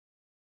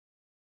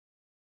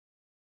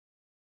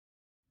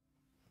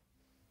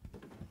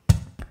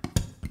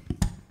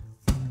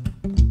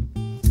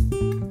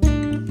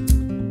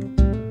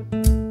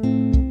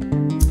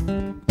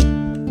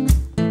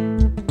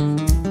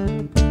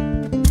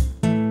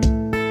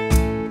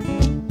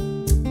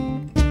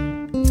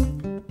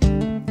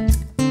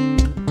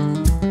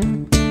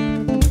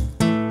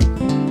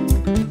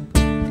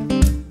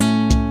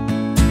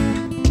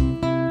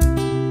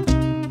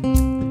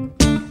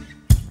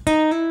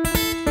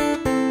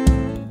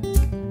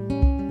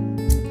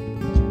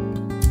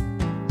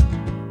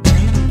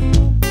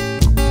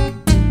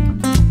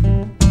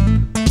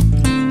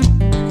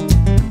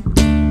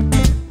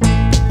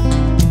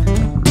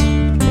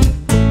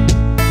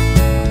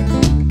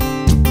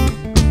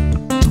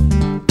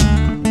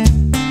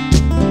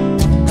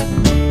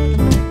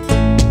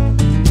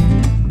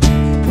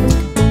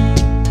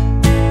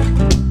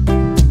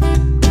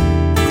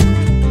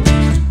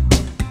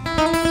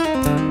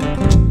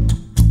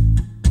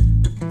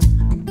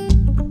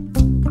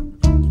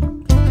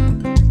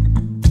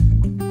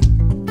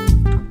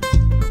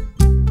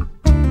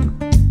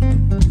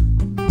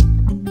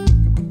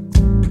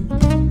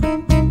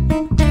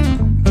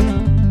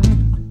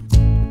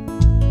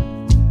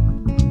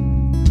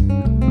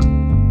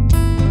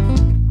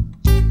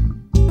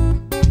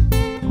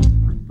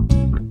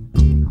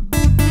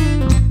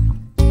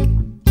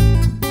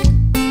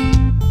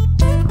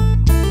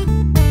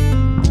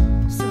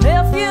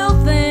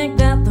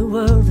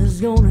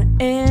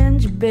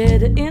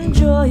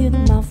enjoy it,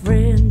 my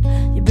friend.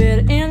 You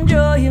better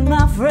enjoy it,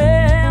 my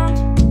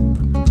friend.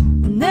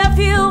 And if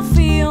you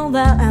feel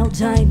that our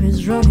time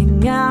is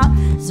running out,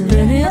 is there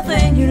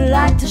anything you'd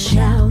like to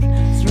shout?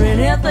 Is there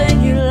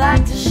anything you'd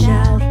like to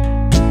shout?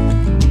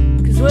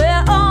 'Cause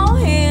we're all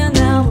here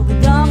now, but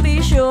we can't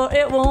be sure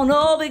it won't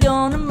all be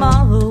gone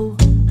tomorrow.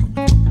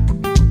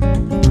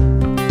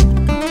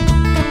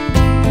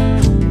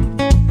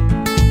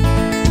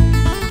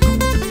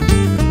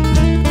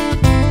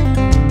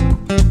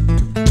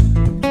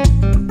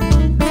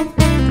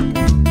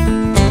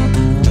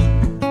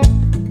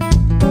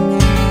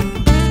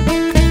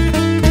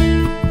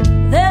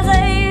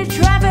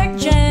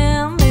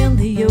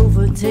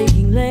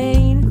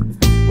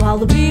 While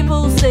the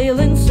people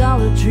sailing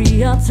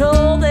solitary are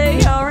told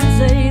they are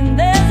insane.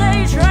 There's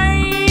a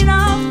train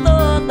of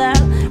thought that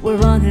we're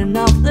running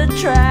off the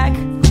track,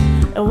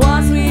 and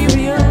once we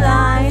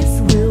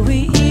realize, will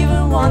we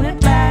even want it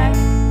back?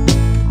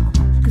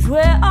 'Cause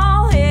we're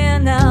all here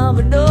now,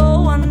 but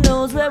no one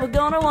knows where we're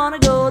gonna wanna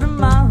go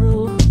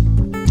tomorrow.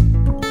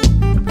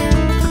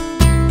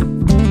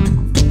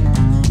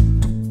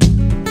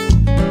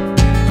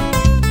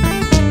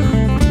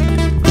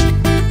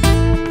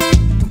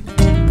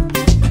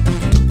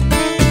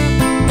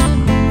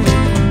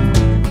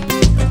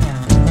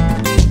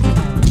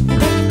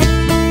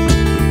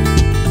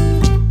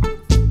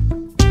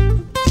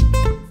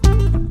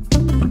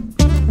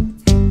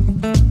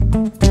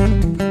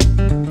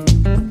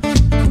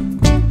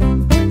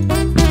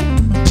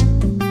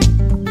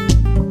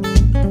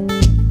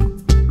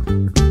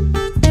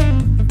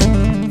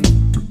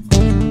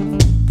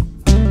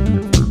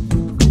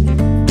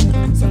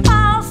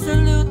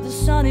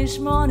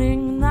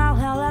 Morning, and I'll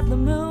howl at the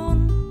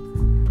moon,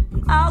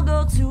 and I'll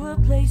go to a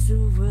place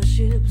of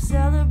worship,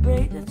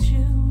 celebrate the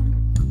tune.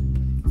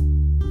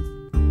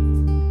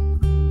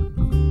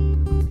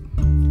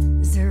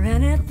 Is there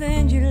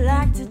anything you'd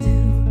like to do?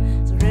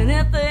 Is there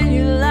anything